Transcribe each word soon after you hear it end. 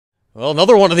Well,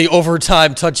 another one of the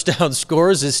overtime touchdown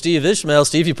scores is Steve Ishmael.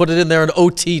 Steve, you put it in there in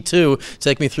OT too.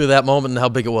 Take me through that moment and how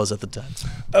big it was at the time.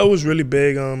 It was really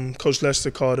big. Coach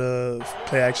Lester called a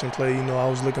play-action play. I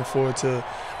was looking forward to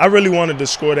 – I really wanted to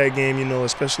score that game,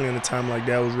 especially in a time like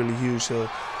that. It was really huge. So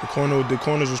the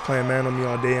corners was playing man on me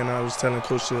all day, and I was telling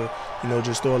Coach to,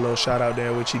 just throw a little shot out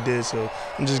there, which he did. So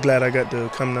I'm just glad I got to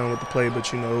come down with the play,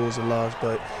 but, it was a loss.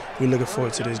 But we're looking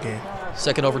forward to this game.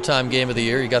 Second overtime game of the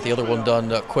year. You got the other one done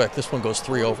quick. This one goes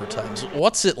 3 overtimes.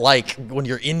 What's it like when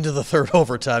you're into the third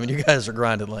overtime and you guys are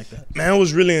grinding like that? Man, it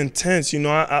was really intense.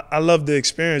 I love the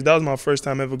experience. That was my first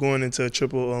time ever going into a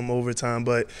triple overtime,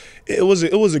 but it was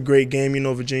a great game.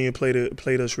 Virginia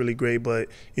played us really great, but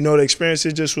the experience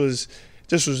it just was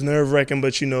nerve-wracking,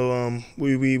 but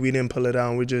we didn't pull it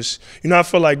out. We just I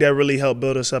feel like that really helped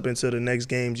build us up into the next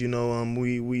games.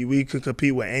 We could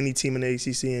compete with any team in the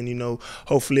ACC, and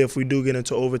hopefully if we do get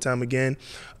into overtime again,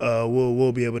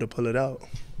 we'll be able to pull it out.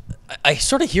 I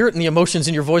sort of hear it in the emotions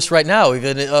in your voice right now,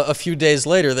 even a few days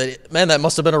later, that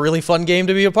must have been a really fun game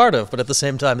to be a part of, but at the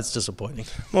same time, it's disappointing.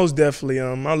 Most definitely.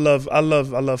 I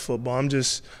love football.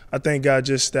 I thank God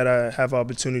just that I have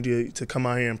opportunity to come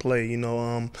out here and play.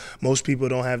 Most people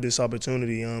don't have this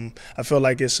opportunity. I feel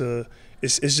like it's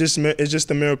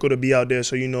just a miracle to be out there.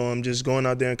 So I'm just going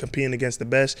out there and competing against the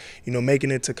best.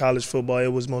 Making it to college football, it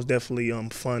was most definitely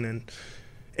fun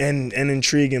and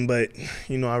intriguing, but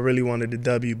I really wanted the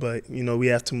W, but we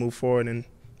have to move forward in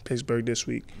Pittsburgh this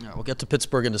week. All right, we'll get to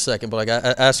Pittsburgh in a second, but I got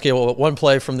to ask you one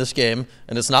play from this game,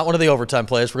 and it's not one of the overtime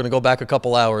plays. We're going to go back a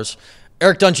couple hours.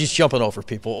 Eric Dungey's jumping over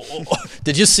people.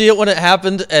 Did you see it when it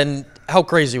happened, and how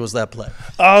crazy was that play?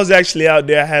 I was actually out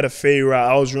there. I had a fade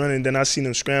route. I was running. Then I seen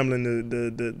them scrambling.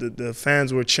 The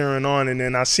fans were cheering on, and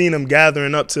then I seen him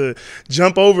gathering up to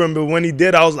jump over him. But when he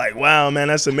did, I was like, "Wow, man,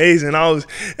 that's amazing!" I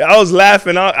was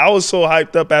laughing. I was so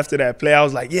hyped up after that play. I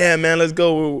was like, "Yeah, man, let's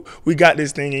go. We got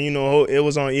this thing." And it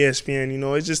was on ESPN.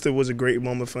 It was a great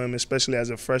moment for him, especially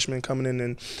as a freshman coming in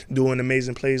and doing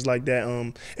amazing plays like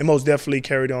that. It most definitely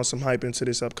carried on some hype into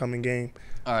this upcoming game.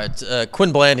 All right,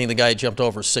 Quinn Blanding, the guy who jumped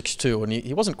over 6'2", and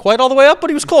he wasn't quite all the way up,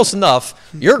 but he was close enough.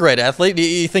 You're a great athlete. Do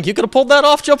you think you could have pulled that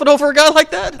off, jumping over a guy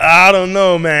like that? I don't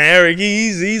know, man. Eric,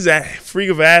 he's a freak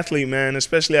of an athlete, man,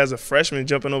 especially as a freshman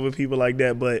jumping over people like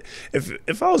that. But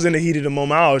if I was in the heat of the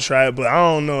moment, I would try it. But I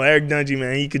don't know. Eric Dungey,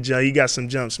 man, he could jump. He got some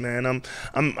jumps, man.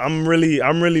 I'm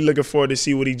really looking forward to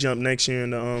see what he jumped next year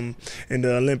in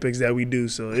the Olympics that we do.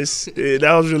 So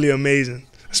that was really amazing,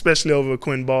 especially over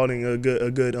Quinn Balding, a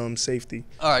good safety.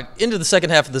 All right, into the second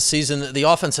half of the season, the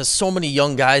offense has so many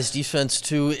young guys, defense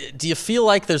too. Do you feel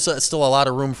like there's still a lot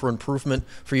of room for improvement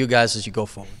for you guys as you go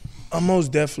forward?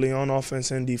 Most definitely on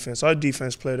offense and defense. Our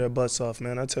defense play their butts off,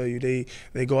 man. I tell you,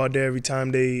 they go out there every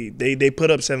time. They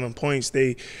put up 7 points.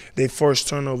 They force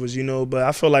turnovers, But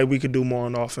I feel like we could do more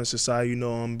on the offensive side,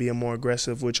 being more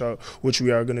aggressive, which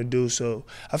we are gonna do. So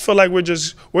I feel like we're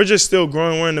just still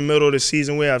growing. We're in the middle of the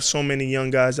season. We have so many young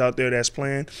guys out there that's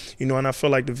playing, And I feel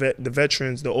like the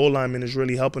veterans, the old linemen, is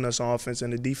really helping us on offense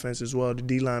and the defense as well. The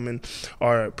D linemen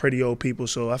are pretty old people,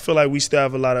 so I feel like we still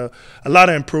have a lot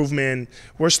of improvement.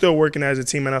 We're still working as a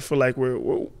team, and I feel like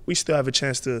we still have a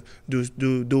chance to do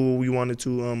what we wanted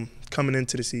to coming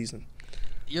into the season.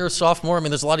 You're a sophomore. I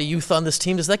mean, there's a lot of youth on this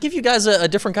team. Does that give you guys a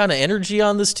different kind of energy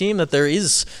on this team, that there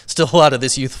is still a lot of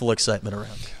this youthful excitement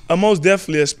around? Most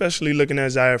definitely, especially looking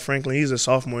at Zaire Franklin. He's a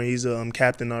sophomore. He's a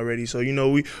captain already. So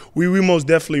we most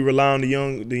definitely rely on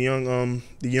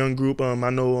the young group. I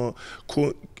know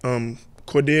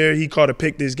Cordier, he caught a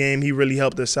pick this game. He really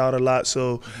helped us out a lot.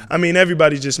 So, I mean,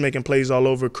 everybody's just making plays all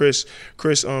over. Chris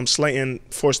Slayton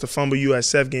forced a fumble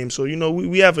USF game. So,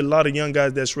 we have a lot of young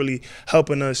guys that's really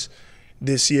helping us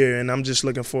this year, and I'm just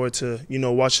looking forward to,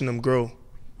 watching them grow.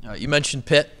 You mentioned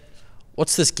Pitt.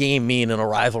 What's this game mean in a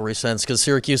rivalry sense? Because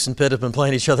Syracuse and Pitt have been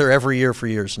playing each other every year for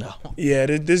years now. Yeah,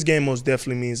 this game most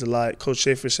definitely means a lot. Coach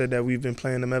Schaefer said that we've been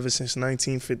playing them ever since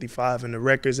 1955, and the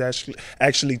record's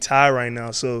actually tied right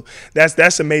now. So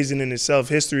that's amazing in itself.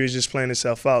 History is just playing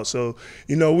itself out. So,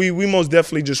 we most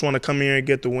definitely just want to come here and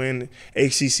get the win.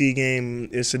 ACC game,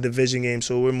 it's a division game,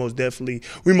 so we most definitely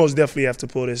have to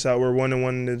pull this out. We're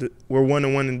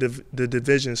 1-1 in the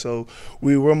division, so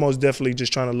we're most definitely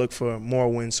just trying to look for more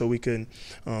wins so we can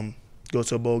go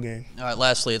to a bowl game. All right,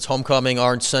 lastly, it's homecoming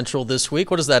Orange Central this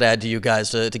week. What does that add to you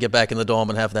guys to get back in the Dome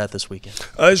and have that this weekend?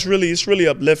 It's really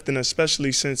uplifting,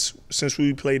 especially since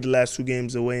we played the last 2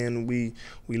 games away and we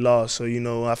lost. So,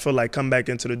 I feel like come back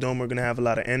into the Dome, we're going to have a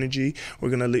lot of energy. We're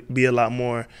going to be a lot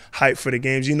more hyped for the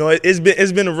games.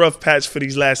 It's been a rough patch for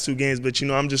these last 2 games, but,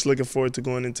 I'm just looking forward to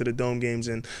going into the Dome games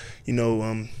and,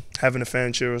 having the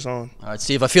fan cheer us on. All right,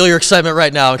 Steve, I feel your excitement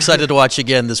right now. Excited to watch you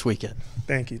again this weekend.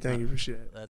 Thank you. Appreciate it.